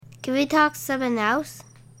Can we talk something else?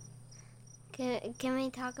 Can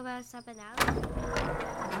we talk about something else?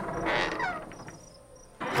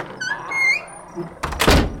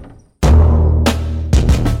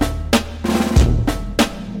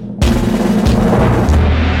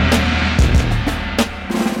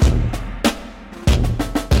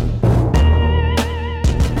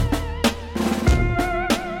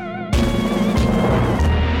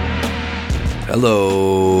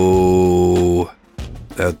 Hello,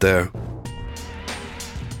 out there.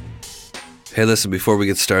 Hey, listen, before we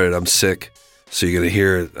get started, I'm sick, so you're going to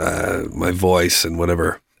hear my voice and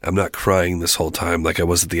whatever. I'm not crying this whole time like I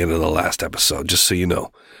was at the end of the last episode, just so you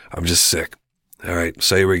know. I'm just sick. All right,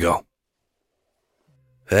 so here we go.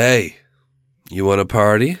 Hey, you want to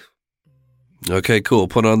party? Okay, cool.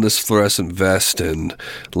 Put on this fluorescent vest and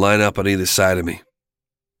line up on either side of me.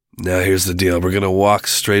 Now here's the deal. We're going to walk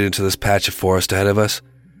straight into this patch of forest ahead of us,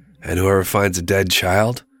 and whoever finds a dead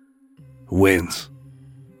child wins.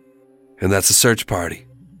 And that's a search party.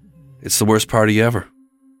 It's the worst party ever.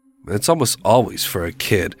 It's almost always for a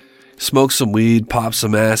kid. Smoke some weed, pop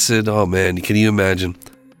some acid. Oh man, can you imagine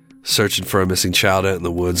searching for a missing child out in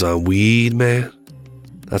the woods on weed, man?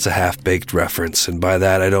 That's a Half-Baked reference, and by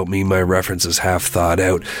that I don't mean my reference is half thought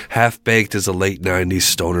out. Half-Baked is a late 90s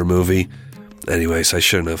stoner movie. Anyways, I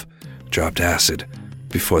shouldn't have dropped acid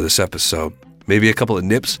before this episode. Maybe a couple of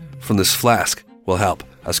nips from this flask will help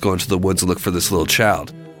us go into the woods and look for this little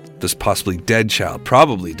child. This possibly dead child,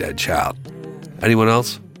 probably dead child. Anyone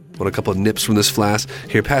else want a couple of nips from this flask?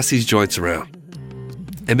 Here, pass these joints around.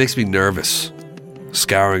 It makes me nervous.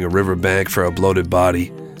 Scouring a riverbank for a bloated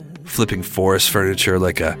body, flipping forest furniture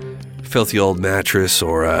like a filthy old mattress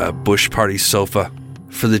or a bush party sofa,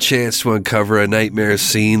 for the chance to uncover a nightmare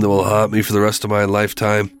scene that will haunt me for the rest of my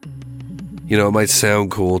lifetime. You know, it might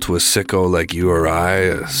sound cool to a sicko like you or I,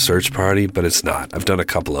 a search party, but it's not. I've done a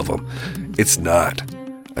couple of them. It's not.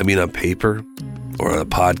 I mean, on paper or on a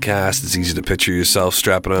podcast, it's easy to picture yourself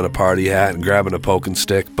strapping on a party hat and grabbing a poking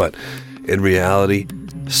stick, but in reality,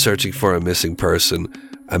 searching for a missing person,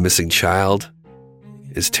 a missing child,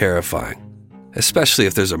 is terrifying. Especially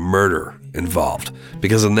if there's a murder involved,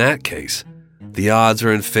 because in that case, the odds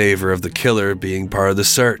are in favor of the killer being part of the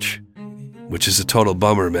search, which is a total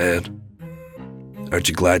bummer, man. Aren't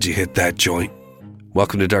you glad you hit that joint?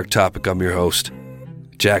 Welcome to Dark Topic. I'm your host,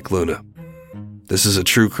 Jack Luna. This is a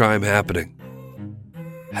true crime happening.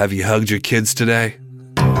 Have you hugged your kids today?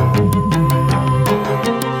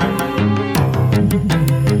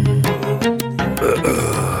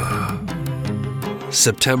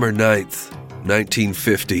 September 9th,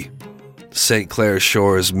 1950, St. Clair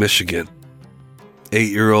Shores, Michigan.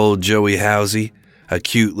 8-year-old Joey Housey, a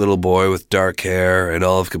cute little boy with dark hair and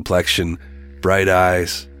olive complexion, bright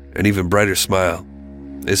eyes, and even brighter smile,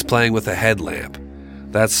 is playing with a headlamp.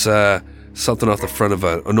 That's something off the front of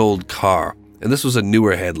an old car. And this was a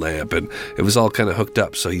newer headlamp, and it was all kind of hooked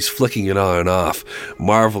up, so he's flicking it on and off,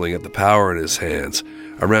 marveling at the power in his hands,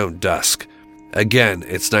 around dusk. Again,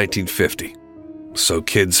 it's 1950, so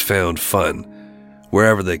kids found fun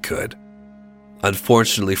wherever they could.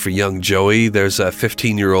 Unfortunately for young Joey, there's a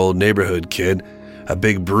 15-year-old neighborhood kid, a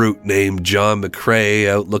big brute named John McCrae,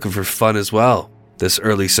 out looking for fun as well this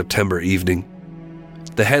early September evening.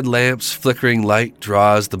 The headlamp's flickering light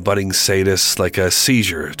draws the budding sadist like a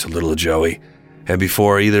seizure to little Joey, and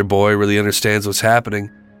before either boy really understands what's happening,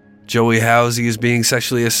 Joey Housey is being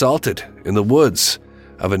sexually assaulted in the woods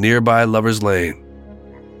of a nearby lover's lane.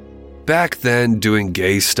 Back then, doing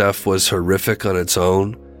gay stuff was horrific on its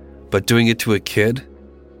own, but doing it to a kid?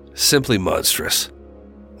 Simply monstrous.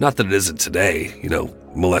 Not that it isn't today,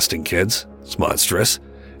 molesting kids. It's monstrous.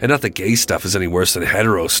 And not that gay stuff is any worse than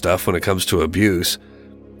hetero stuff when it comes to abuse.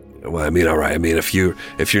 Well, alright. If you're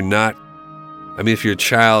a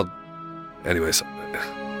child... Anyways,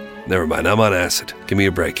 never mind. I'm on acid. Give me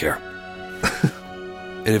a break here.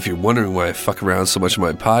 And if you're wondering why I fuck around so much in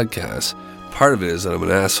my podcast, part of it is that I'm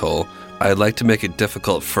an asshole. I'd like to make it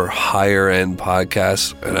difficult for higher-end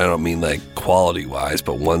podcasts, and I don't mean like quality-wise,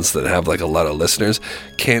 but ones that have like a lot of listeners,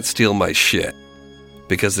 can't steal my shit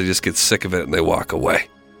because they just get sick of it and they walk away.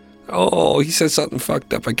 Oh, he said something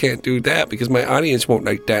fucked up. I can't do that because my audience won't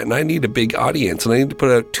like that, and I need a big audience, and I need to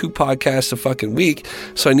put out 2 podcasts a fucking week,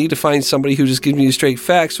 so I need to find somebody who just gives me straight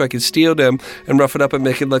facts so I can steal them and rough it up and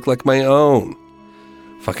make it look like my own.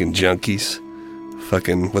 Fucking junkies.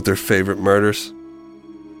 Fucking with their favorite murders.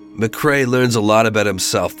 McCrae learns a lot about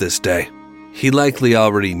himself this day. He likely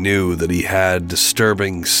already knew that he had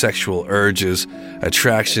disturbing sexual urges,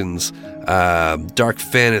 attractions, dark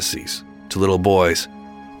fantasies to little boys.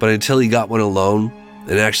 But until he got one alone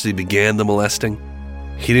and actually began the molesting,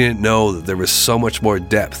 He didn't know that there was so much more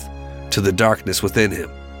depth to the darkness within him.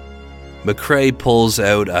 McCrae pulls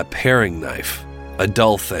out a paring knife, a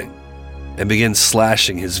dull thing, and begins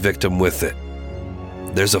slashing his victim with it.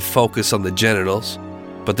 There's a focus on the genitals,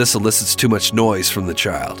 but this elicits too much noise from the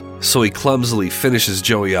child, so he clumsily finishes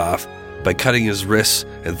Joey off by cutting his wrists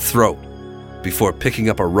and throat before picking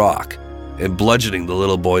up a rock and bludgeoning the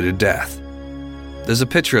little boy to death. There's a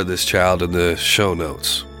picture of this child in the show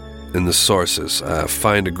notes, in the sources,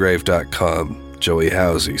 findagrave.com, Joey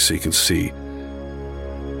Housey, so you can see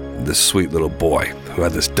this sweet little boy who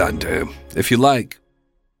had this done to him, if you like.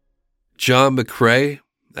 John McCrae,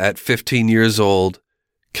 at 15 years old,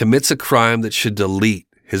 commits a crime that should delete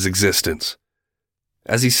his existence.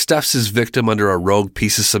 As he stuffs his victim under a rogue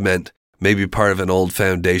piece of cement, maybe part of an old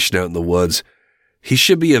foundation out in the woods, he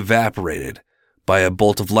should be evaporated by a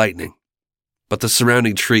bolt of lightning. But the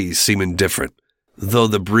surrounding trees seem indifferent, though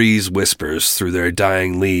the breeze whispers through their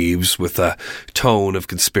dying leaves with a tone of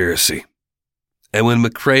conspiracy. And when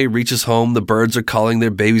McCrae reaches home, the birds are calling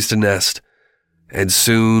their babies to nest, and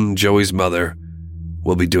soon Joey's mother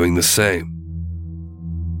will be doing the same.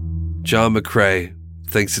 John McCrae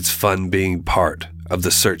thinks it's fun being part of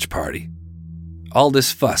the search party. All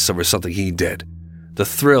this fuss over something he did. The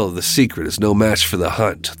thrill of the secret is no match for the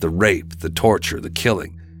hunt, the rape, the torture, the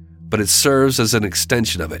killing, but it serves as an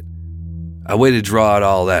extension of it, a way to draw it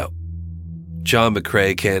all out. John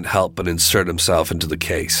McCrae can't help but insert himself into the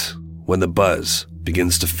case when the buzz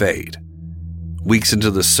begins to fade. Weeks into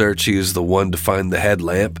the search, he is the one to find the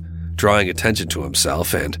headlamp, drawing attention to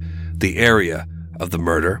himself and the area of the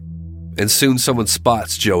murder, and soon someone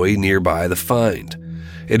spots Joey nearby the find.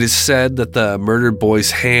 It is said that the murdered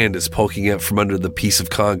boy's hand is poking out from under the piece of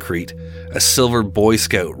concrete, a silver Boy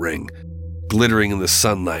Scout ring glittering in the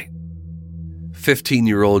sunlight.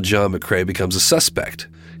 15-year-old John McCrae becomes a suspect.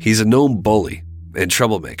 He's a known bully and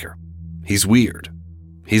troublemaker. He's weird.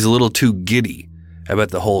 He's a little too giddy about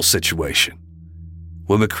the whole situation.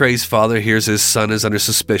 When McCrae's father hears his son is under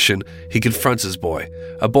suspicion, he confronts his boy,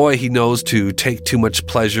 a boy he knows to take too much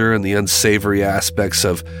pleasure in the unsavory aspects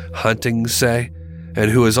of hunting, say, and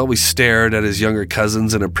who has always stared at his younger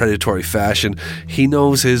cousins in a predatory fashion. He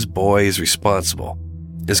knows his boy is responsible,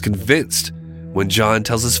 is convinced when John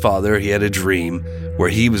tells his father he had a dream where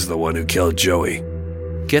he was the one who killed Joey.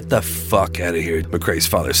 "Get the fuck out of here," McCrae's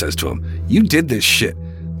father says to him. "You did this shit.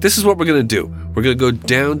 This is what we're going to do. We're going to go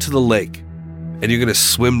down to the lake, and you're going to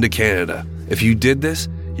swim to Canada. If you did this,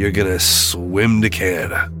 you're going to swim to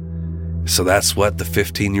Canada." So that's what the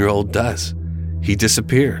 15-year-old does. He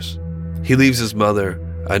disappears. He leaves his mother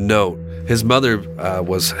a note. His mother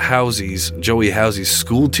was Joey Housey's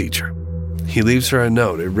school teacher. He leaves her a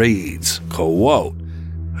note. It reads, quote,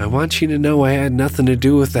 "I want you to know I had nothing to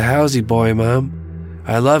do with the Housey boy, Mom.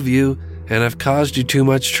 I love you, and I've caused you too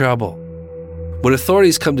much trouble." When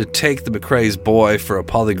authorities come to take the McCrae's boy for a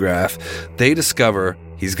polygraph, they discover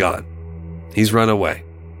he's gone. He's run away.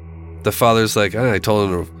 The father's like, I told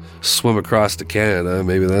him to swim across to Canada.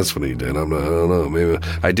 Maybe that's what he did. I don't know. Maybe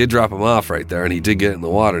I did drop him off right there, and he did get in the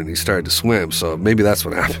water, and he started to swim, so maybe that's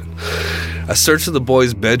what happened. A search of the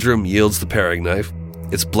boy's bedroom yields the paring knife.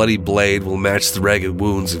 Its bloody blade will match the ragged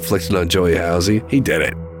wounds inflicted on Joey Housey. He did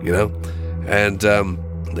it, you know? And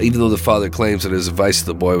even though the father claims that his advice to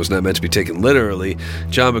the boy was not meant to be taken literally,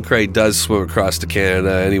 John McCrae does swim across to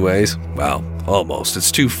Canada anyways. Well, almost.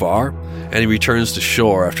 It's too far, and he returns to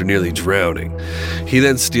shore after nearly drowning. He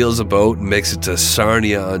then steals a boat and makes it to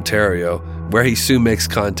Sarnia, Ontario, where he soon makes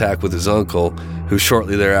contact with his uncle, who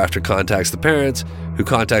shortly thereafter contacts the parents, who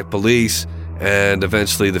contact police, and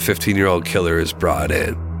eventually the 15-year-old killer is brought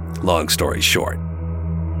in. Long story short,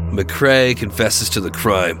 McCrae confesses to the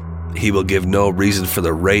crime. He will give no reason for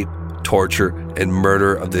the rape, torture, and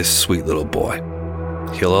murder of this sweet little boy.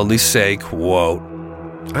 He'll only say, quote,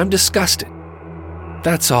 "I'm disgusted.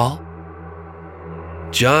 That's all."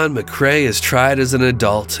 John McCrae is tried as an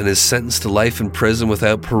adult and is sentenced to life in prison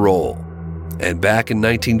without parole. And back in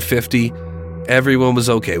 1950, everyone was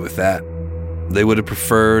okay with that. They would have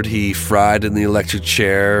preferred he fried in the electric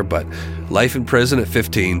chair, but life in prison at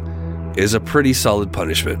 15 is a pretty solid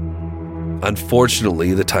punishment.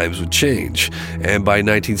 Unfortunately, the times would change, and by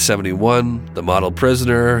 1971, the model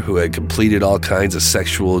prisoner, who had completed all kinds of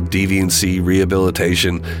sexual deviancy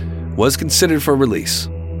rehabilitation, was considered for release.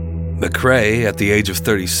 McCrae, at the age of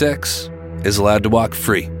 36, is allowed to walk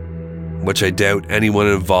free, which I doubt anyone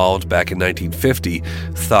involved back in 1950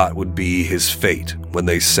 thought would be his fate when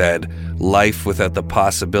they said life without the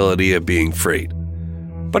possibility of being freed.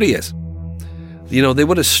 But he is. You know, they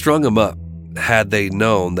would have strung him up had they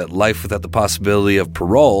known that life without the possibility of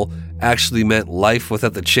parole actually meant life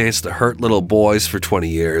without the chance to hurt little boys for 20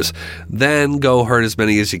 years, then go hurt as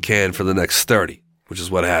many as you can for the next 30, which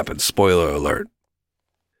is what happened. Spoiler alert.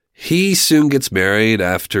 He soon gets married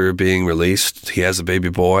after being released. He has a baby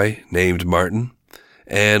boy named Martin.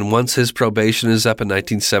 And once his probation is up in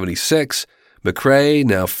 1976, McCrae,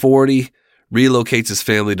 now 40, relocates his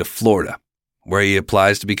family to Florida, where he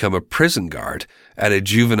applies to become a prison guard at a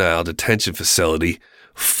juvenile detention facility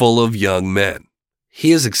full of young men.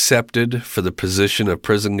 He is accepted for the position of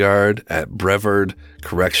prison guard at Brevard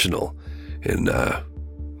Correctional in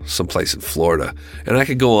someplace in Florida. And I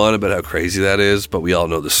could go on about how crazy that is, but we all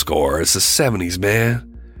know the score. It's the 70s,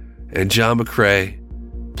 man. And John McCrae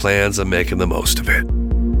plans on making the most of it.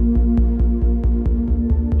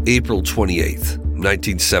 April 28th,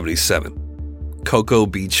 1977. Cocoa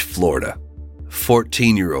Beach, Florida.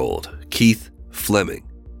 14-year-old Keith Fleming,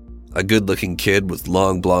 a good-looking kid with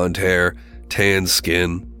long blonde hair, tan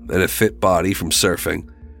skin, and a fit body from surfing,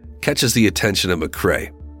 catches the attention of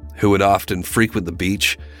McCrae, who would often frequent the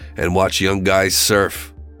beach and watch young guys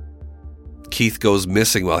surf. Keith goes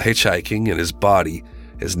missing while hitchhiking, and his body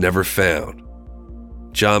is never found.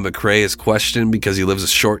 John McCrae is questioned because he lives a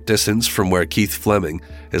short distance from where Keith Fleming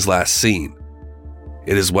is last seen.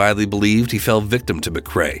 It is widely believed he fell victim to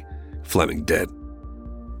McCrae, Fleming dead.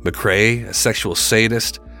 McCrae, a sexual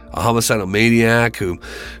sadist, a homicidal maniac who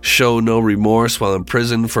showed no remorse while in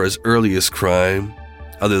prison for his earliest crime,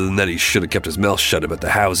 other than that he should have kept his mouth shut about the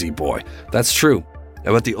Housey boy. That's true.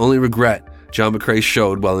 About the only regret John McCrae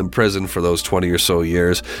showed while in prison for those 20 or so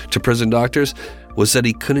years to prison doctors was that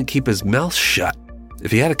he couldn't keep his mouth shut.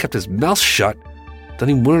 If he had kept his mouth shut, then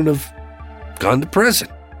he wouldn't have gone to prison.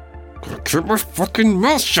 Keep my fucking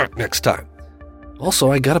mouth shut next time.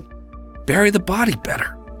 Also, I gotta bury the body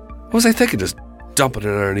better. What was I thinking, just dumping it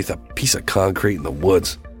underneath a piece of concrete in the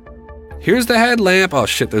woods? Here's the headlamp. Oh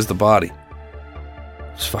shit, there's the body.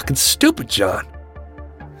 It's fucking stupid, John.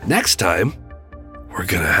 Next time, we're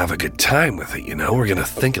gonna have a good time with it, you know? We're gonna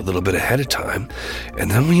think a little bit ahead of time. And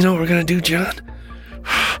then, you know what we're gonna do, John?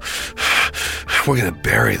 We're gonna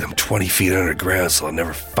bury them 20 feet underground so I'll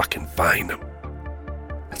never fucking find them.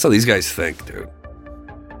 That's how these guys think, dude.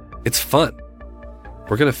 It's fun.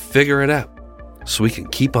 We're gonna figure it out so we can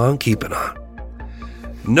keep on keeping on.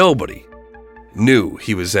 Nobody knew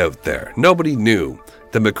he was out there. Nobody knew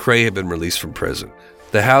that McCrae had been released from prison.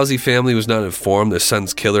 The Housey family was not informed their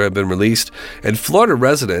son's killer had been released, and Florida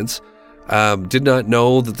residents did not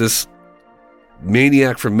know that this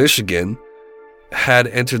maniac from Michigan had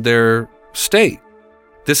entered their state.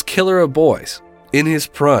 This killer of boys, in his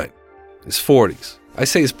prime, his 40s. I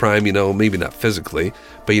say his prime, you know, maybe not physically,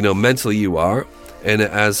 but, you know, mentally you are. And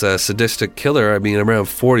as a sadistic killer, I mean, around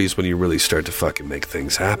 40s when you really start to fucking make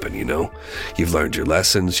things happen, you know? You've learned your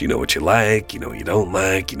lessons, you know what you like, you know what you don't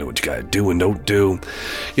like, you know what you gotta do and don't do.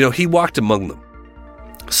 You know, he walked among them,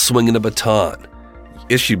 swinging a baton,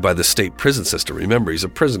 issued by the state prison system. Remember, he's a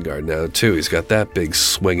prison guard now, too. He's got that big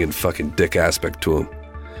swinging fucking dick aspect to him.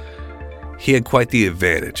 He had quite the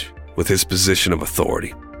advantage with his position of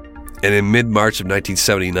authority. And in mid-March of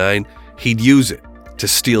 1979, he'd use it to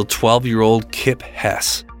steal 12-year-old Kip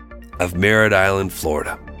Hess of Merritt Island,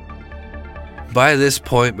 Florida. By this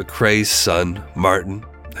point, McCrae's son, Martin,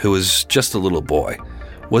 who was just a little boy,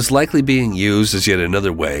 was likely being used as yet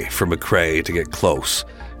another way for McCrae to get close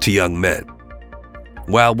to young men.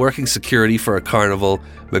 While working security for a carnival,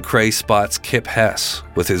 McCrae spots Kip Hess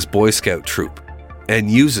with his Boy Scout troop and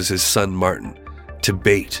uses his son Martin to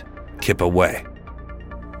bait Kip away.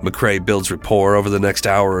 McCrae builds rapport over the next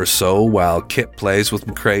hour or so while Kip plays with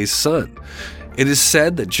McCrae's son. It is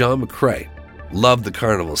said that John McCrae loved the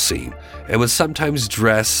carnival scene and would sometimes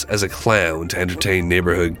dress as a clown to entertain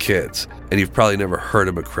neighborhood kids. And you've probably never heard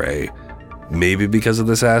of McCrae, maybe because of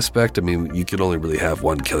this aspect. I mean, you can only really have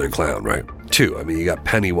one killer clown, right? Two. I mean, you got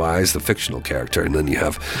Pennywise, the fictional character, and then you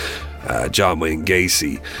have John Wayne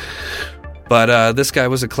Gacy. But this guy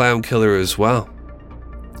was a clown killer as well.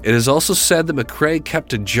 It is also said that McCrae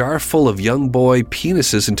kept a jar full of young boy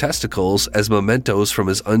penises and testicles as mementos from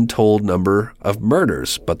his untold number of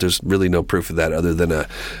murders, but there's really no proof of that other than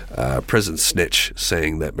a prison snitch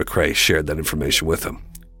saying that McCrae shared that information with him,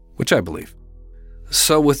 which I believe.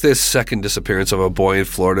 So with this second disappearance of a boy in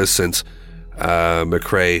Florida since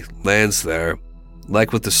McCrae lands there,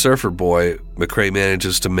 like with the surfer boy, McCrae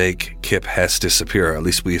manages to make Kip Hess disappear, or at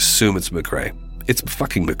least we assume it's McCrae. It's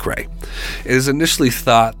fucking McCrae. It is initially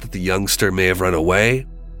thought that the youngster may have run away,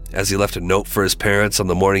 as he left a note for his parents on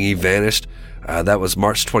the morning he vanished. That was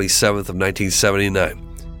March 27th of 1979.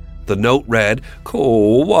 The note read,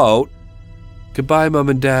 quote, "Goodbye, Mom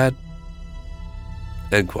and Dad,"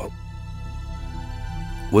 end quote.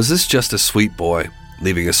 Was this just a sweet boy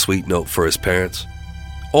leaving a sweet note for his parents?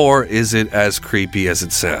 Or is it as creepy as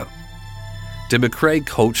it sounds? Did McCrae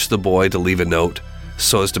coach the boy to leave a note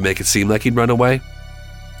so as to make it seem like he'd run away?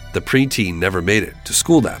 The preteen never made it to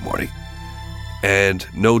school that morning, and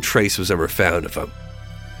no trace was ever found of him.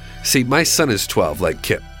 See, my son is 12, like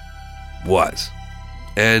Kip was,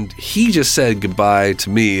 and he just said goodbye to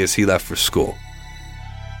me as he left for school.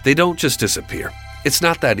 They don't just disappear. It's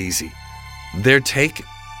not that easy. They're taken,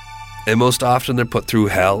 and most often they're put through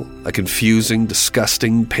hell, a confusing,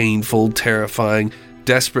 disgusting, painful, terrifying,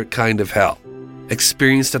 desperate kind of hell,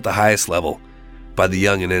 experienced at the highest level by the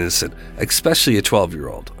young and innocent, especially a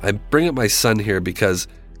 12-year-old. I bring up my son here because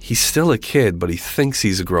he's still a kid, but he thinks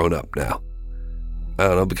he's a grown-up now. I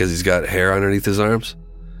don't know, because he's got hair underneath his arms.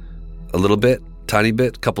 A little bit, tiny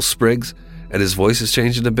bit, couple sprigs, and his voice is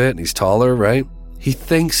changing a bit, and he's taller, right? He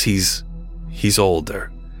thinks he's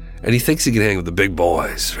older, and he thinks he can hang with the big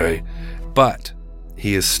boys, right? But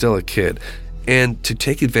he is still a kid, and to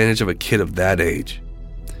take advantage of a kid of that age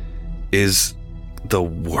is the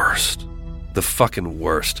worst. The fucking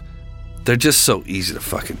worst. They're just so easy to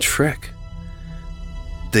fucking trick.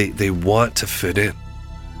 They want to fit in.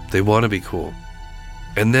 They want to be cool.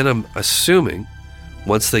 And then I'm assuming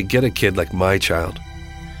once they get a kid like my child,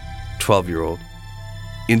 12-year-old,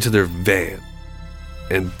 into their van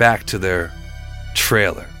and back to their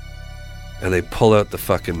trailer, and they pull out the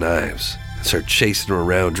fucking knives and start chasing them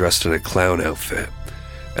around dressed in a clown outfit.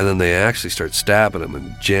 And then they actually start stabbing them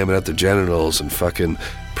and jamming out their genitals and fucking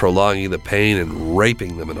prolonging the pain and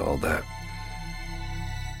raping them and all that.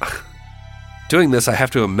 Doing this, I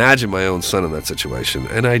have to imagine my own son in that situation,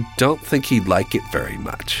 and I don't think he'd like it very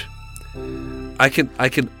much. I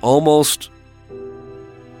can almost...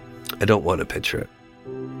 I don't want to picture it.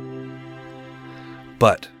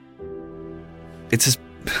 But it's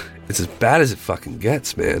as bad as it fucking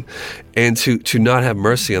gets, man. And to not have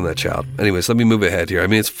mercy on that child. Anyways, let me move ahead here. I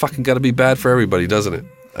mean, it's fucking got to be bad for everybody, doesn't it?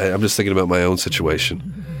 I'm just thinking about my own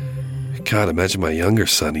situation. God, imagine my younger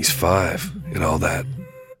son. He's 5 and all that.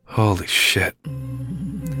 Holy shit.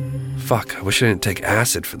 Fuck, I wish I didn't take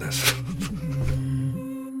acid for this.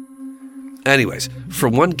 Anyways, for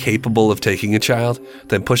one capable of taking a child,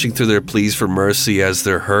 then pushing through their pleas for mercy as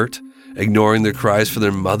they're hurt, ignoring their cries for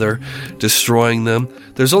their mother, destroying them,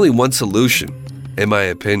 there's only one solution, in my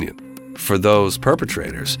opinion. For those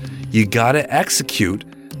perpetrators, you gotta execute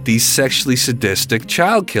these sexually sadistic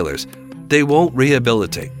child killers. They won't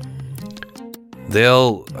rehabilitate.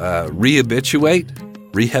 They'll rehabilitate?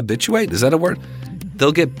 Is that a word?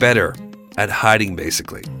 They'll get better at hiding,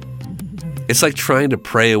 basically. It's like trying to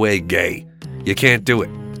pray away gay. You can't do it.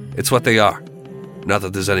 It's what they are. Not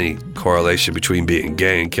that there's any correlation between being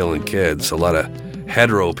gay and killing kids. A lot of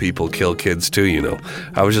hetero people kill kids too, you know.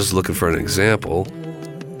 I was just looking for an example.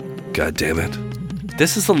 God damn it.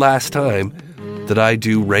 This is the last time that I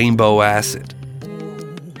do rainbow acid.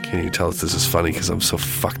 Can't you tell if this is funny because I'm so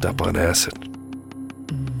fucked up on acid?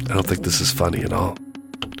 I don't think this is funny at all.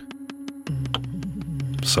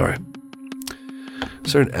 Sorry.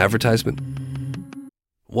 Is there an advertisement?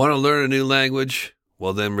 Want to learn a new language?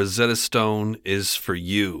 Well, then Rosetta Stone is for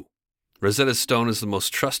you. Rosetta Stone is the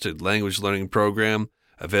most trusted language learning program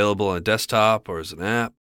available on desktop or as an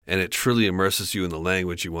app, and it truly immerses you in the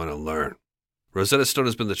language you want to learn. Rosetta Stone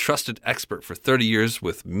has been the trusted expert for 30 years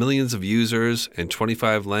with millions of users and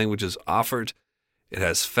 25 languages offered. It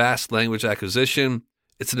has fast language acquisition.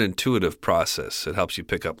 It's an intuitive process. It helps you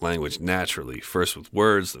pick up language naturally, first with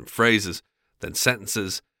words, then phrases, then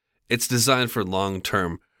sentences. It's designed for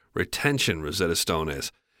long-term retention, Rosetta Stone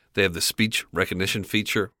is. They have the speech recognition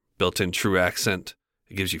feature, built-in true accent.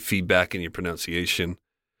 It gives you feedback in your pronunciation.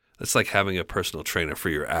 It's like having a personal trainer for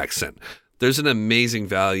your accent. There's an amazing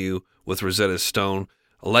value with Rosetta Stone,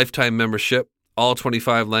 a lifetime membership, all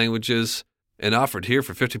 25 languages, and offered here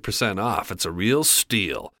for 50% off. It's a real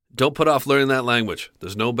steal. Don't put off learning that language.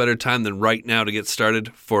 There's no better time than right now to get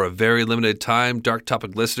started. For a very limited time, Dark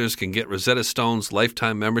Topic listeners can get Rosetta Stone's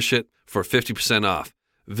lifetime membership for 50% off.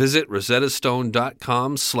 Visit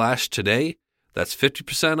rosettastone.com/today. That's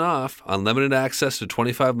 50% off unlimited access to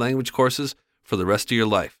 25 language courses for the rest of your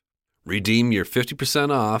life. Redeem your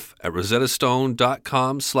 50% off at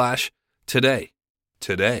rosettastone.com/today.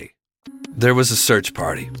 Today. There was a search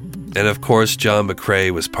party, and of course John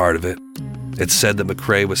McCrae was part of it. It's said that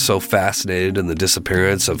McCrae was so fascinated in the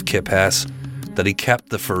disappearance of Kip Hess that he kept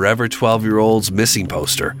the forever 12-year-old's missing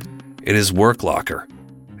poster in his work locker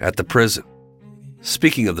at the prison.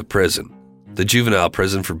 Speaking of the prison, the juvenile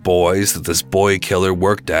prison for boys that this boy killer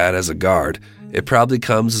worked at as a guard, it probably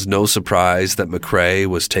comes as no surprise that McCrae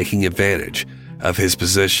was taking advantage of his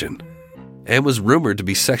position and was rumored to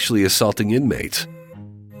be sexually assaulting inmates.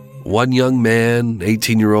 One young man,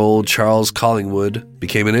 18-year-old Charles Collingwood,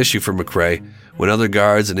 became an issue for McRae when other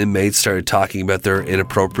guards and inmates started talking about their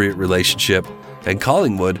inappropriate relationship, and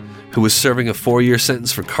Collingwood, who was serving a 4-year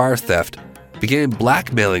sentence for car theft, began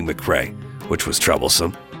blackmailing McRae, which was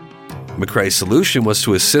troublesome. McRae's solution was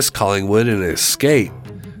to assist Collingwood in an escape,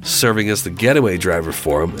 serving as the getaway driver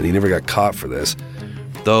for him, and he never got caught for this.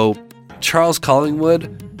 Though Charles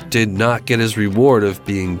Collingwood did not get his reward of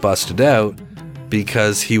being busted out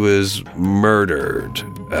because he was murdered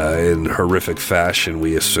in horrific fashion,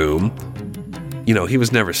 we assume. He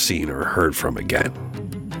was never seen or heard from again.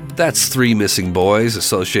 That's 3 missing boys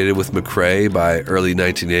associated with McRae by early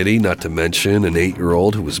 1980, not to mention an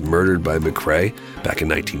 8-year-old who was murdered by McRae back in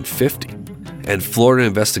 1950. And Florida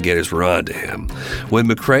investigators were on to him. When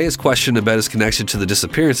McRae is questioned about his connection to the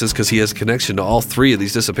disappearances, because he has a connection to all 3 of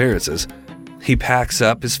these disappearances, he packs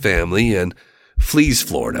up his family and flees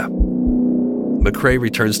Florida. McRae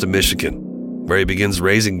returns to Michigan, where he begins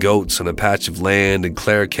raising goats on a patch of land in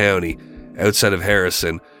Clare County, outside of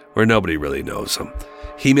Harrison, where nobody really knows him.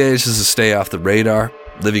 He manages to stay off the radar,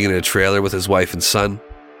 living in a trailer with his wife and son.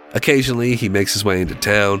 Occasionally, he makes his way into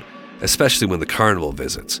town, especially when the carnival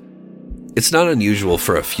visits. It's not unusual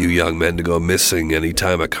for a few young men to go missing any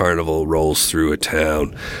time a carnival rolls through a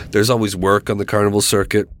town. There's always work on the carnival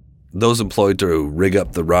circuit. Those employed to rig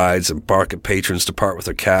up the rides and bark at patrons to part with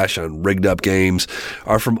their cash on rigged-up games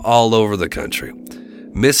are from all over the country.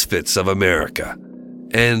 Misfits of America,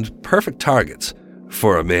 and perfect targets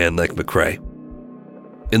for a man like McRae.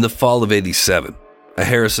 In the fall of '87, a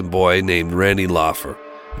Harrison boy named Randy Lawfer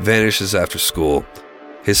vanishes after school.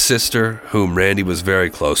 His sister, whom Randy was very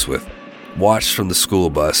close with, watched from the school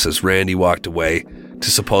bus as Randy walked away to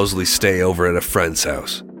supposedly stay over at a friend's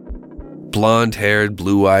house. Blonde-haired,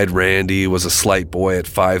 blue-eyed Randy was a slight boy at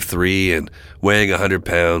 5'3" and weighing 100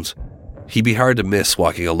 pounds. He'd be hard to miss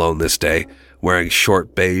walking alone this day, wearing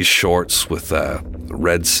short beige shorts with a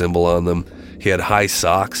red symbol on them. He had high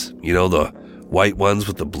socks, the white ones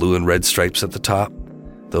with the blue and red stripes at the top.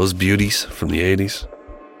 Those beauties from the 80s.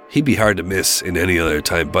 He'd be hard to miss in any other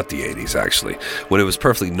time but the 80s, actually, when it was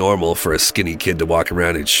perfectly normal for a skinny kid to walk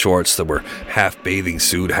around in shorts that were half bathing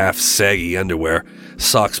suit, half saggy underwear,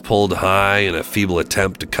 socks pulled high in a feeble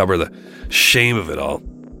attempt to cover the shame of it all.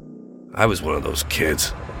 I was one of those kids.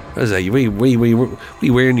 What is that? Were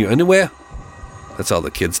you wearing your underwear? That's all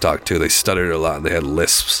the kids talked to. They stuttered a lot and they had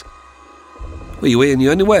lisps. Were you wearing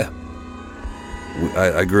your underwear?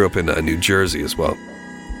 I grew up in New Jersey as well.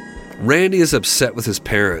 Randy is upset with his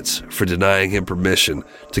parents for denying him permission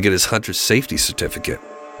to get his hunter safety certificate.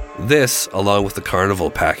 This, along with the carnival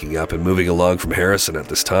packing up and moving along from Harrison at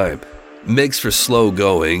this time, makes for slow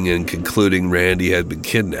going and concluding Randy had been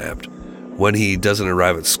kidnapped when he doesn't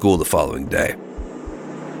arrive at school the following day.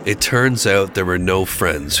 It turns out there were no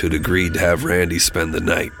friends who'd agreed to have Randy spend the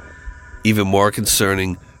night. Even more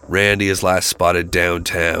concerning, Randy is last spotted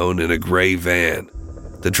downtown in a gray van.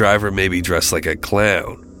 The driver may be dressed like a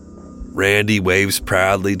clown. Randy waves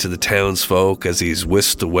proudly to the townsfolk as he's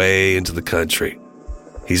whisked away into the country.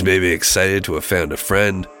 He's maybe excited to have found a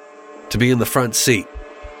friend, to be in the front seat,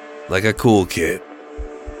 like a cool kid.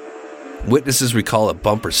 Witnesses recall a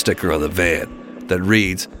bumper sticker on the van that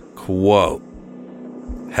reads, quote,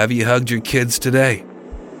 "Have you hugged your kids today?"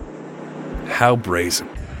 How brazen.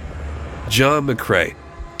 John McRae,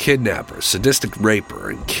 kidnapper, sadistic raper,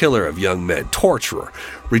 and killer of young men, torturer,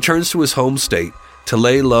 returns to his home state to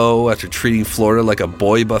lay low after treating Florida like a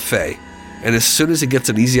boy buffet, and as soon as he gets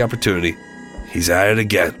an easy opportunity, he's at it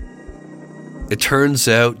again. It turns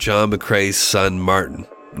out John McRae's son Martin,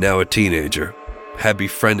 now a teenager, had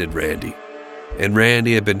befriended Randy, and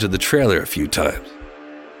Randy had been to the trailer a few times.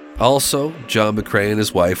 Also, John McRae and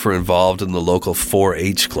his wife were involved in the local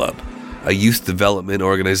 4-H Club, a youth development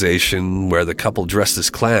organization where the couple dressed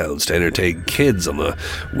as clowns to entertain kids on the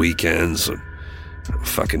weekends,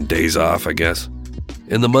 fucking days off, I guess.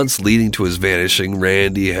 In the months leading to his vanishing,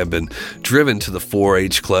 Randy had been driven to the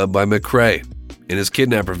 4-H Club by McRae in his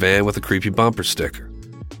kidnapper van with a creepy bumper sticker.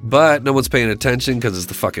 But no one's paying attention because it's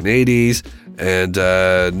the fucking 80s, and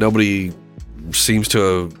nobody seems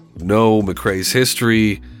to know McRae's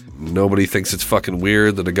history. Nobody thinks it's fucking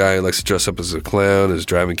weird that a guy who likes to dress up as a clown is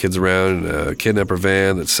driving kids around in a kidnapper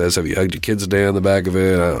van that says, "Have you hugged your kids today?" on the back of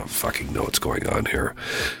it. I don't fucking know what's going on here.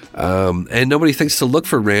 And nobody thinks to look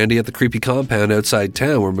for Randy at the creepy compound outside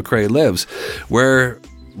town where McRae lives, where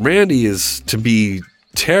Randy is to be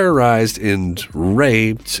terrorized and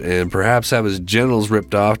raped and perhaps have his genitals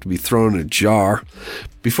ripped off to be thrown in a jar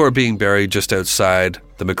before being buried just outside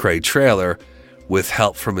the McRae trailer with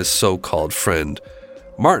help from his so-called friend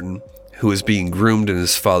Martin, who was being groomed in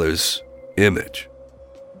his father's image.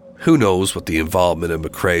 Who knows what the involvement of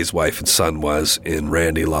McCrae's wife and son was in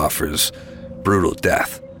Randy Laufer's brutal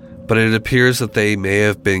death, but it appears that they may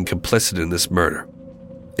have been complicit in this murder.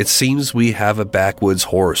 It seems we have a backwoods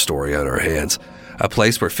horror story on our hands, a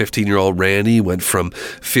place where 15-year-old Randy went from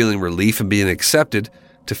feeling relief and being accepted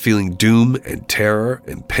to feeling doom and terror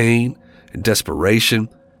and pain and desperation.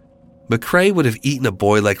 McCrae would have eaten a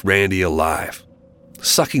boy like Randy alive,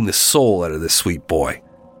 sucking the soul out of this sweet boy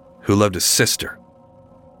who loved his sister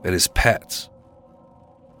and his pets.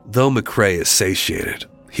 Though McCrae is satiated,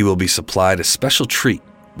 he will be supplied a special treat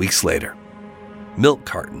weeks later. Milk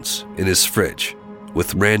cartons in his fridge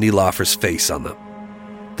with Randy Laufer's face on them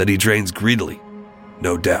that he drains greedily,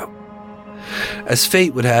 no doubt. As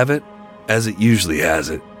fate would have it, as it usually has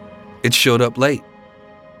it, it showed up late.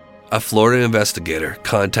 A Florida investigator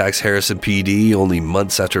contacts Harrison PD only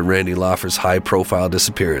months after Randy Laufer's high-profile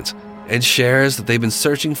disappearance and shares that they've been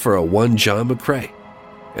searching for a one John McCrae,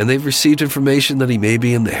 and they've received information that he may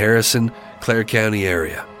be in the Harrison-Clare County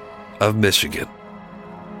area of Michigan.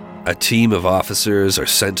 A team of officers are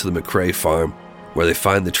sent to the McCrae farm, where they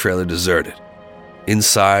find the trailer deserted.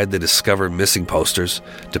 Inside, they discover missing posters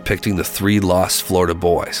depicting the 3 lost Florida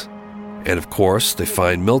boys. And of course, they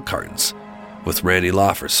find milk cartons with Randy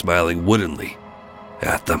Laufer smiling woodenly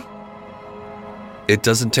at them. It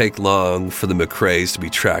doesn't take long for the McCraes to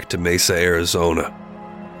be tracked to Mesa, Arizona.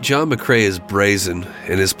 John McCrae is brazen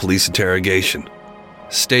in his police interrogation,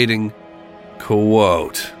 stating,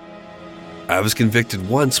 quote, "I was convicted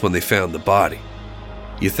once when they found the body.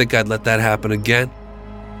 You think I'd let that happen again?"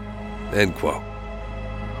 End quote.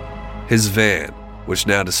 His van, which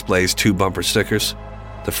now displays 2 bumper stickers,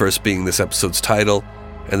 the first being this episode's title,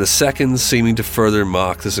 and the second seeming to further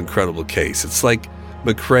mock this incredible case. It's like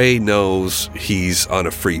McCrae knows he's on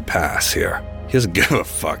a free pass here. He doesn't give a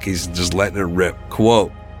fuck. He's just letting it rip.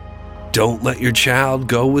 Quote, "Don't let your child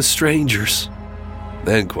go with strangers."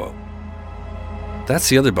 End quote. That's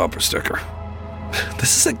the other bumper sticker.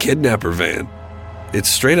 This is a kidnapper van. It's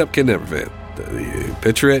straight up kidnapper van. You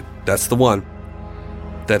picture it? That's the one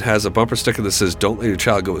that has a bumper sticker that says, "Don't let your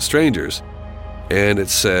child go with strangers." And it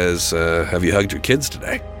says, "Have you hugged your kids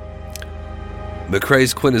today?"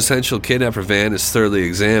 McCrae's quintessential kidnapper van is thoroughly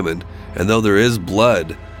examined, and though there is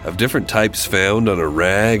blood of different types found on a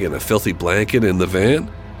rag and a filthy blanket in the van,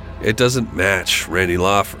 it doesn't match Randy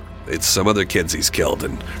Laufer. It's some other kids he's killed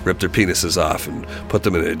and ripped their penises off and put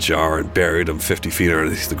them in a jar and buried them 50 feet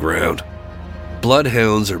underneath the ground.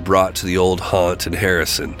 Bloodhounds are brought to the old haunt in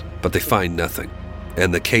Harrison, but they find nothing,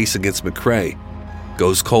 and the case against McCrae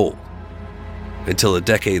goes cold. Until a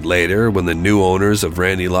decade later, when the new owners of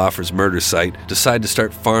Randy Laufer's murder site decide to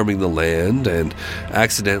start farming the land and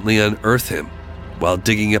accidentally unearth him while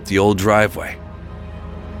digging up the old driveway.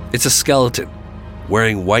 It's a skeleton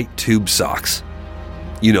wearing white tube socks.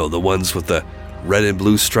 You know, the ones with the red and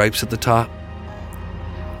blue stripes at the top.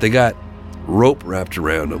 They got rope wrapped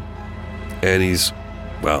around him, and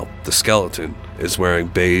the skeleton is wearing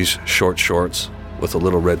beige short shorts with a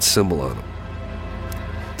little red symbol on them.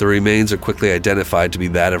 The remains are quickly identified to be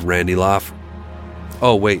that of Randy Laufer.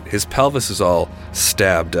 Oh wait, his pelvis is all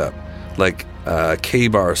stabbed up, like a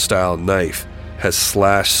K-bar style knife had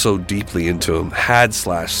slashed so deeply into him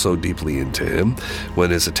when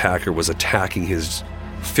his attacker was attacking his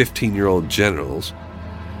 15-year-old genitals,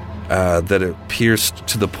 that it pierced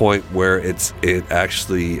to the point where it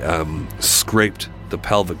actually scraped the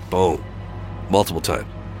pelvic bone multiple times.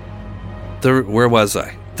 Where was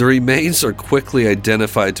I? The remains are quickly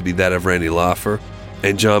identified to be that of Randy Laufer,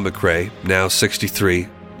 and John McCrae, now 63,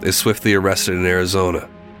 is swiftly arrested in Arizona.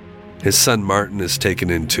 His son Martin is taken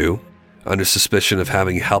in too, under suspicion of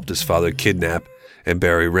having helped his father kidnap and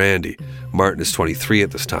bury Randy. Martin is 23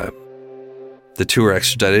 at this time. The two are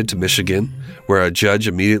extradited to Michigan, where a judge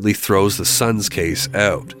immediately throws the son's case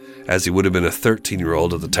out, as he would have been a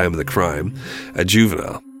 13-year-old at the time of the crime, a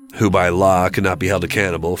juvenile, who by law could not be held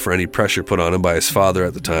accountable for any pressure put on him by his father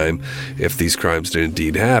at the time if these crimes did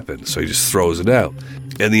indeed happen, so he just throws it out.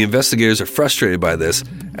 And the investigators are frustrated by this,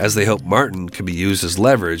 as they hope Martin can be used as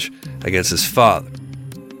leverage against his father.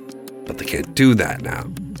 But they can't do that now.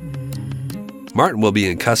 Martin will be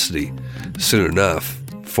in custody soon enough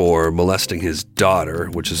for molesting his daughter,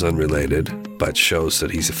 which is unrelated, but shows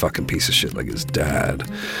that he's a fucking piece of shit like his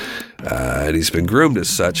dad. And he's been groomed as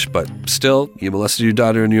such, but still, you molested your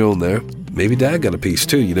daughter and you own there. Maybe dad got a piece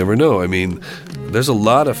too, you never know. I mean, there's a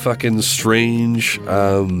lot of fucking strange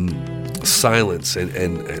silence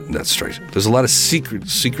and not strange. There's a lot of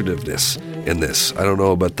secretiveness in this. I don't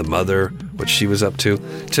know about the mother what she was up to.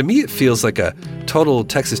 To me, it feels like a total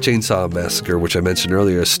Texas Chainsaw Massacre, which I mentioned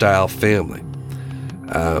earlier, style family,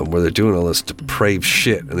 where they're doing all this depraved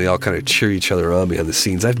shit and they all kind of cheer each other on behind the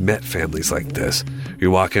scenes. I've met families like this. You're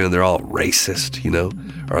walking and they're all racist,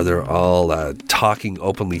 or they're all talking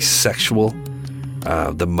openly sexual.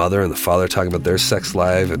 The mother and the father talking about their sex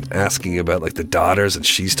life and asking about like the daughters, and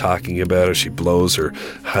she's talking about how she blows her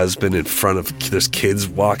husband in front of there's kids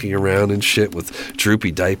walking around and shit with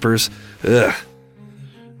droopy diapers. Ugh.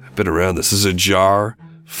 I've been around this. This is a jar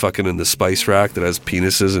fucking in the spice rack that has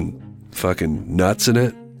penises and fucking nuts in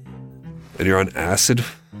it, and you're on acid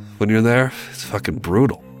when you're there. It's fucking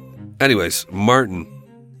brutal. Anyways, Martin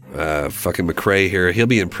fucking McRae here, he'll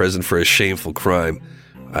be in prison for a shameful crime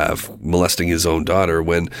of molesting his own daughter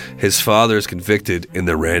when his father is convicted in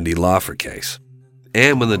the Randy Lawford case.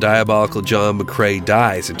 And when the diabolical John McRae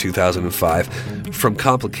dies in 2005 from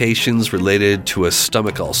complications related to a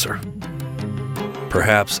stomach ulcer.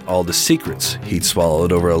 Perhaps all the secrets he'd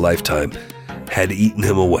swallowed over a lifetime had eaten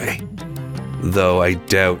him away. Though I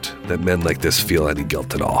doubt that men like this feel any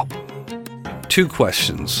guilt at all. 2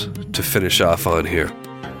 questions to finish off on here.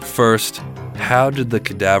 First, how did the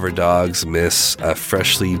cadaver dogs miss a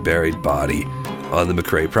freshly buried body on the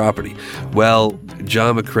McRae property? Well,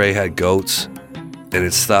 John McRae had goats, and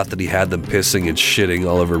it's thought that he had them pissing and shitting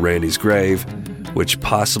all over Randy's grave, which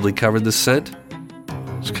possibly covered the scent.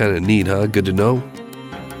 It's kind of neat, huh? Good to know.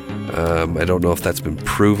 I don't know if that's been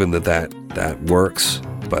proven that works,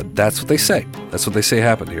 but that's what they say. That's what they say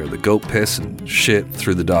happened here. The goat piss and shit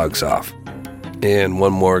threw the dogs off. And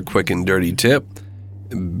one more quick and dirty tip: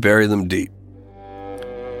 bury them deep.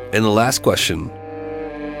 And the last question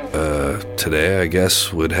today, I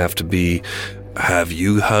guess, would have to be, have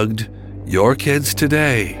you hugged your kids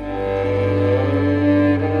today?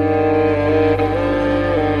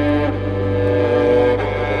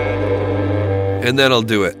 And that'll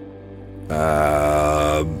do it.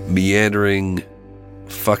 Meandering,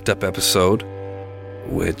 fucked up episode,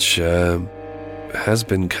 which has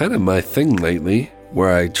been kind of my thing lately,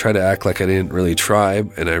 where I try to act like I didn't really try,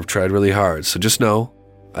 and I've tried really hard. So just know,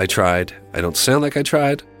 I tried. I don't sound like I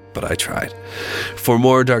tried, but I tried. For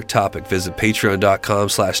more Dark Topic, visit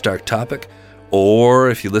patreon.com/Dark Topic, or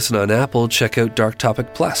if you listen on Apple, check out Dark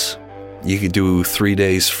Topic Plus. You can do 3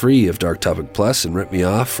 days free of Dark Topic Plus and rip me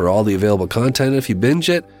off for all the available content. If you binge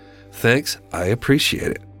it, thanks. I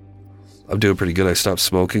appreciate it. I'm doing pretty good. I stopped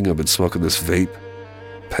smoking. I've been smoking this vape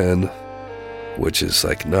pen, which is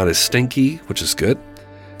like not as stinky, which is good.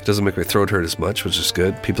 It doesn't make my throat hurt as much, which is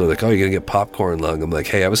good. People are like, oh, you're going to get popcorn lung. I'm like,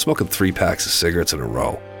 hey, I was smoking 3 packs of cigarettes in a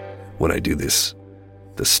row when I do this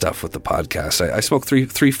stuff with the podcast. I smoke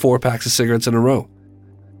 4 packs of cigarettes in a row.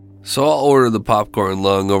 So I'll order the popcorn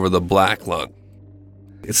lung over the black lung.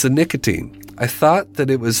 It's the nicotine. I thought that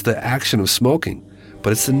it was the action of smoking,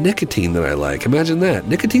 but it's the nicotine that I like. Imagine that.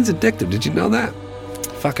 Nicotine's addictive. Did you know that?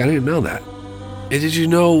 Fuck, I didn't know that. And did you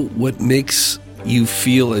know what makes you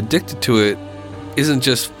feel addicted to it isn't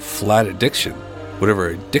just flat addiction, whatever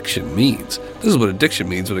addiction means. This is what addiction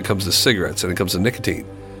means when it comes to cigarettes and it comes to nicotine.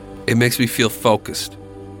 It makes me feel focused.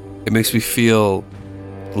 It makes me feel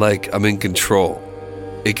like I'm in control.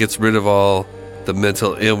 It gets rid of all the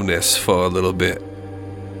mental illness for a little bit,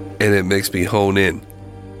 and it makes me hone in.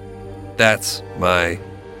 That's my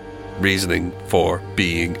reasoning for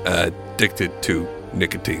being addicted to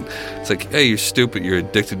nicotine. It's like, hey, you're stupid, you're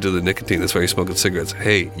addicted to the nicotine, that's why you're smoking cigarettes.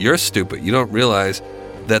 Hey, you're stupid, you don't realize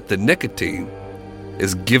that the nicotine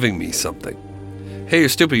is giving me something. Hey, you're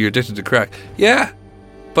stupid, you're addicted to crack. Yeah,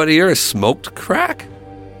 but you're smoked crack?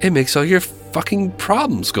 It makes all your fucking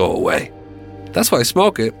problems go away. That's why I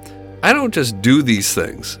smoke it. I don't just do these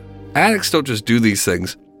things. Addicts don't just do these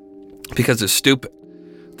things because they're stupid.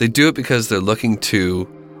 They do it because they're looking to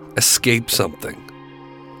escape something.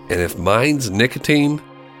 And if mine's nicotine,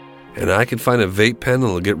 and I can find a vape pen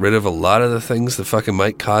that'll get rid of a lot of the things that fucking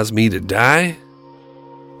might cause me to die,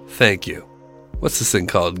 thank you. What's this thing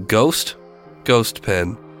called? Ghost? Ghost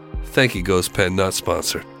Pen. Thank you, Ghost Pen, not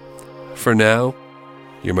sponsored. For now,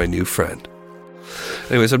 you're my new friend.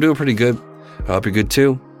 Anyways, I'm doing pretty good. I hope you're good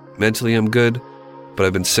too. Mentally, I'm good, but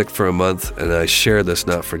I've been sick for a month, and I share this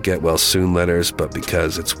not for get well soon letters, but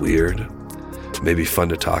because it's weird. Maybe fun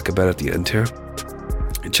to talk about at the end here.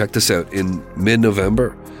 And check this out. In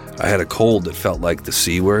mid-November, I had a cold that felt like the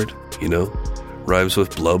C word, rhymes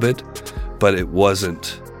with blowbid, but it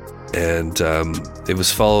wasn't. And it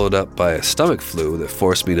was followed up by a stomach flu that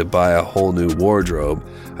forced me to buy a whole new wardrobe,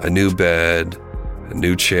 a new bed, a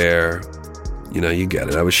new chair. You get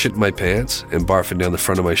it. I was shitting my pants and barfing down the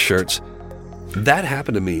front of my shirts That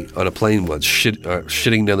happened to me on a plane once.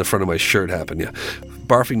 Shitting down the front of my shirt happened, yeah.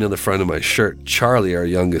 Barfing down the front of my shirt. Charlie, our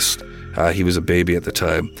youngest, he was a baby at the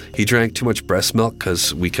time. He drank too much breast milk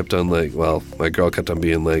because we kept on my girl kept on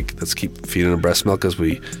being like, let's keep feeding him breast milk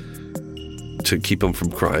to keep him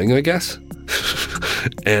from crying, I guess.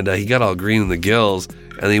 And he got all green in the gills,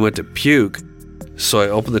 and then he went to puke. So I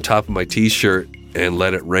opened the top of my t-shirt and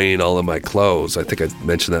let it rain all in my clothes. I think I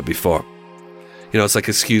mentioned that before. It's like,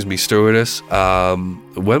 excuse me, stewardess,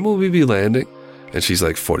 when will we be landing? And she's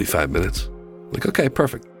like, 45 minutes. I'm like, okay,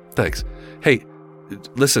 perfect. Thanks. Hey,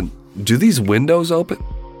 listen, do these windows open?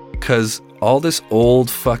 Because all this old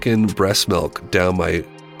fucking breast milk down my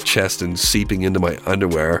chest and seeping into my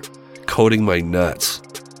underwear, coating my nuts,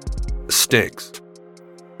 stinks.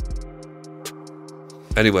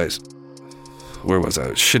 Anyways, where was I?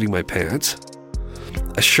 Shitting my pants.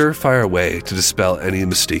 A surefire way to dispel any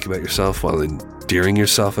mystique about yourself while endearing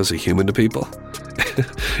yourself as a human to people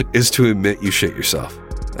is to admit you shit yourself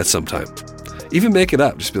at some time. Even make it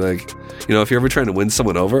up. Just be like, if you're ever trying to win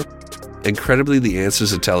someone over, incredibly the answer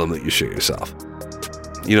is to tell them that you shit yourself.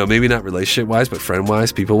 Maybe not relationship-wise, but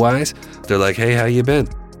friend-wise, people-wise. They're like, hey, how you been?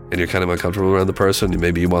 And you're kind of uncomfortable around the person.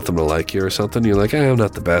 Maybe you want them to like you or something. You're like, hey, I'm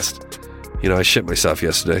not the best. I shit myself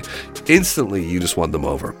yesterday. Instantly, you just won them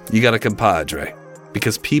over. You got a compadre.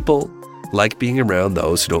 Because people like being around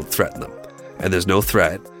those who don't threaten them. And there's no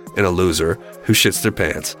threat in a loser who shits their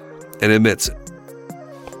pants and admits it.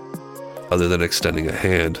 Other than extending a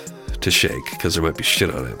hand to shake because there might be shit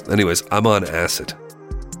on it. Anyways, I'm on acid.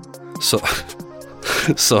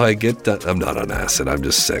 So I get done. I'm not on acid. I'm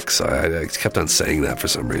just sick. So I kept on saying that for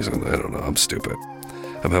some reason. I don't know. I'm stupid.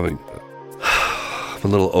 I'm a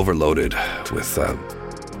little overloaded with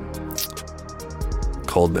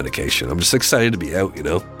cold medication. I'm just excited to be out,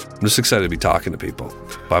 I'm just excited to be talking to people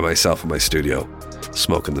by myself in my studio,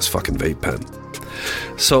 smoking this fucking vape pen.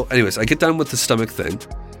 So anyways, I get done with the stomach thing,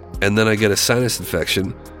 and then I get a sinus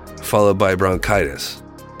infection followed by bronchitis.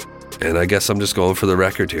 And I guess I'm just going for the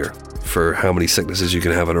record here for how many sicknesses you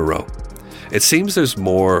can have in a row. It seems there's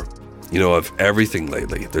more, of everything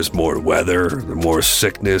lately. There's more weather, more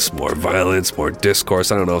sickness, more violence, more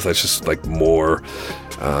discourse. I don't know if that's just like more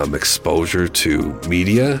exposure to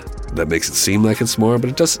media that makes it seem like it's more, but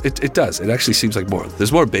it does. It actually seems like more.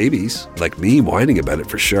 There's more babies like me whining about it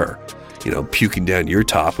for sure. Puking down your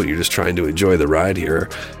top when you're just trying to enjoy the ride here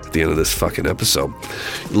at the end of this fucking episode.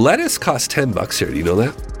 Lettuce costs $10 here. Do you know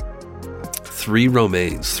that? 3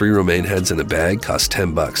 romaine heads in a bag cost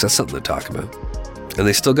 $10. That's something to talk about. And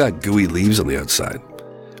they still got gooey leaves on the outside,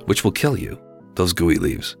 which will kill you, those gooey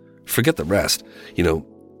leaves. Forget the rest.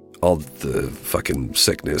 All the fucking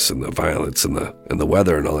sickness and the violence and the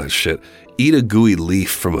weather and all that shit. Eat a gooey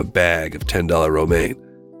leaf from a bag of $10 romaine.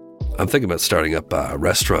 I'm thinking about starting up a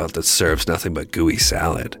restaurant that serves nothing but gooey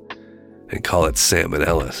salad and call it Sam and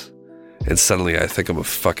Ellis. And suddenly I think I'm a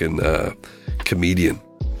fucking comedian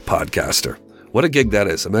podcaster. What a gig that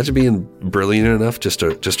is. Imagine being brilliant enough just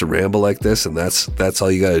to ramble like this, and that's all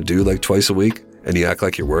you got to do like twice a week, and you act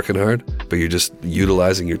like you're working hard, but you're just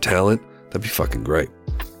utilizing your talent. That'd be fucking great.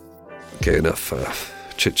 Okay, enough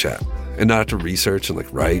chit-chat. And not have to research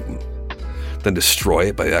and write and then destroy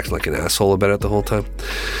it by acting like an asshole about it the whole time.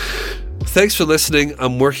 Thanks for listening.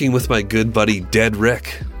 I'm working with my good buddy Dead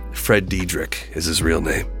Rick. Fred Diedrich is his real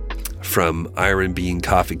name. From Iron Bean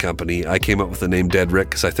Coffee Company. I came up with the name Dead Rick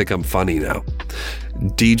because I think I'm funny now.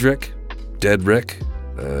 Diedrich, Dead Rick.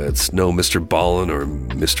 It's no Mr. Ballin or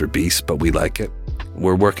Mr. Beast, but we like it.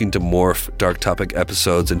 We're working to morph Dark Topic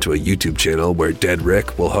episodes into a YouTube channel where Dead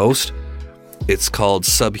Rick will host. It's called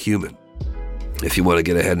Subhuman. If you want to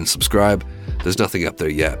get ahead and subscribe, there's nothing up there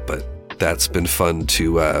yet, but that's been fun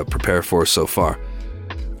to prepare for so far.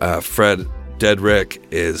 Fred, Dead Rick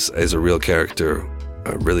is a real character,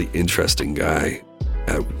 a really interesting guy,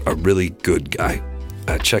 a really good guy.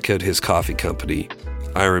 Check out his coffee company,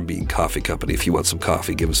 Iron Bean Coffee Company. If you want some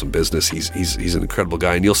coffee, give him some business. He's an incredible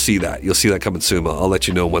guy, and you'll see that coming soon. I'll let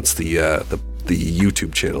you know once the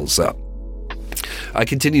YouTube channel's up. I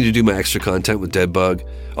continue to do my extra content with Deadbug.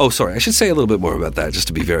 Oh, sorry, I should say a little bit more about that, just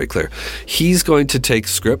to be very clear. He's going to take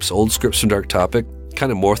old scripts from Dark Topic, kind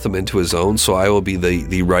of morph them into his own, so I will be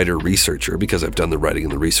the writer-researcher, because I've done the writing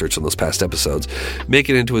and the research on those past episodes, make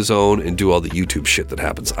it into his own and do all the YouTube shit that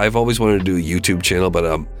happens. I've always wanted to do a YouTube channel, but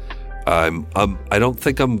I don't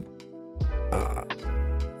think I'm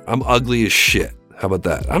ugly as shit. How about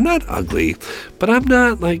that? I'm not ugly, but I'm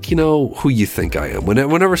not who you think I am.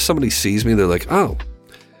 Whenever somebody sees me, they're like, oh,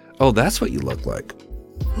 that's what you look like.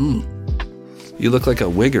 You look like a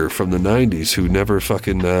wigger from the 90s who never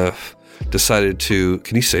fucking decided to,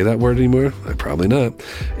 can you say that word anymore? Probably not.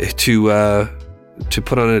 To to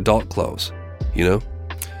put on adult clothes, you know?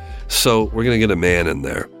 So we're going to get a man in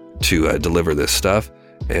there to deliver this stuff.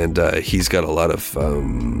 And he's got a lot of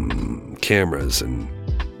cameras and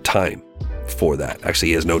time for that. Actually,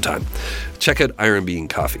 he has no time. Check out Iron Bean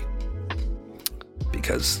Coffee,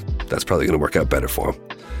 because that's probably going to work out better for him.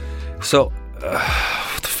 So,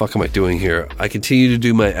 what the fuck am I doing here? I continue to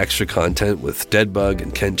do my extra content with Deadbug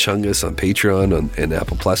and Kent Chungus on Patreon and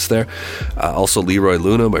Apple Plus there. Also, Leroy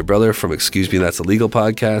Luna, my brother from Excuse Me, That's Illegal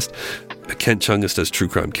podcast. Kent Chungus does True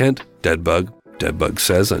Crime Kent. Deadbug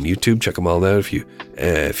Says on YouTube. Check them all out if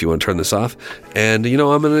you want to turn this off. And, you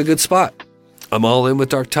know, I'm in a good spot. I'm all in with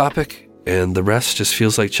Dark Topic, and the rest just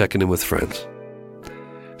feels like checking in with friends.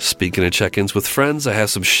 Speaking of check-ins with friends, I have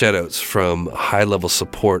some shout-outs from high-level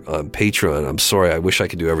support on Patreon. I'm sorry, I wish I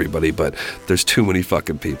could do everybody, but there's too many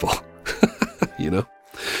fucking people. You know?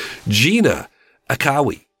 Gina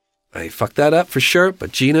Akawi. I fucked that up for sure,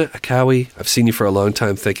 but Gina Akawi, I've seen you for a long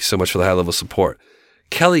time. Thank you so much for the high-level support.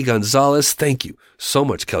 Kelly Gonzalez, thank you so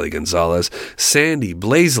much, Kelly Gonzalez. Sandy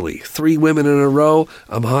Blazely, 3 women in a row.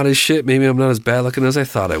 I'm hot as shit. Maybe I'm not as bad looking as I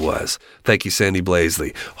thought I was. Thank you, Sandy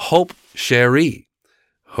Blazely. Hope Sherry,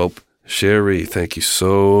 thank you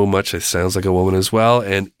so much. It sounds like a woman as well.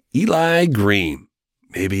 And Eli Green,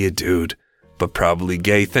 maybe a dude, but probably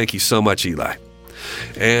gay. Thank you so much, Eli.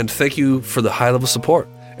 And thank you for the high-level support.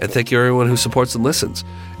 And thank you everyone who supports and listens.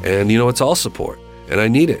 And you know, it's all support. And I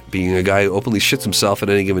need it, being a guy who openly shits himself at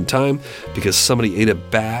any given time because somebody ate a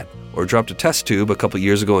bat or dropped a test tube a couple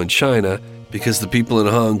years ago in China because the people in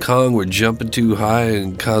Hong Kong were jumping too high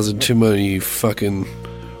and causing too many fucking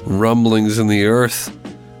rumblings in the earth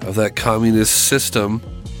of that communist system.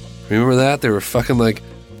 Remember that? They were fucking like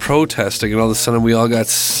protesting and all of a sudden we all got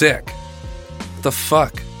sick. What the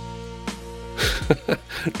fuck?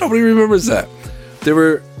 Nobody remembers that. There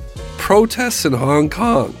were protests in Hong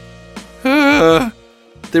Kong.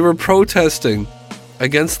 They were protesting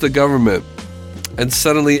against the government, and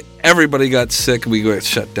suddenly everybody got sick and we got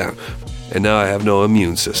shut down. And now I have no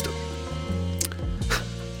immune system.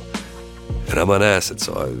 And I'm on acid,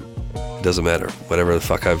 so it doesn't matter. Whatever the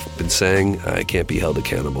fuck I've been saying, I can't be held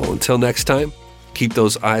accountable. Until next time, keep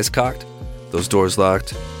those eyes cocked, those doors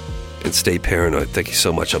locked, and stay paranoid. Thank you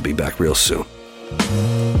so much. I'll be back real soon.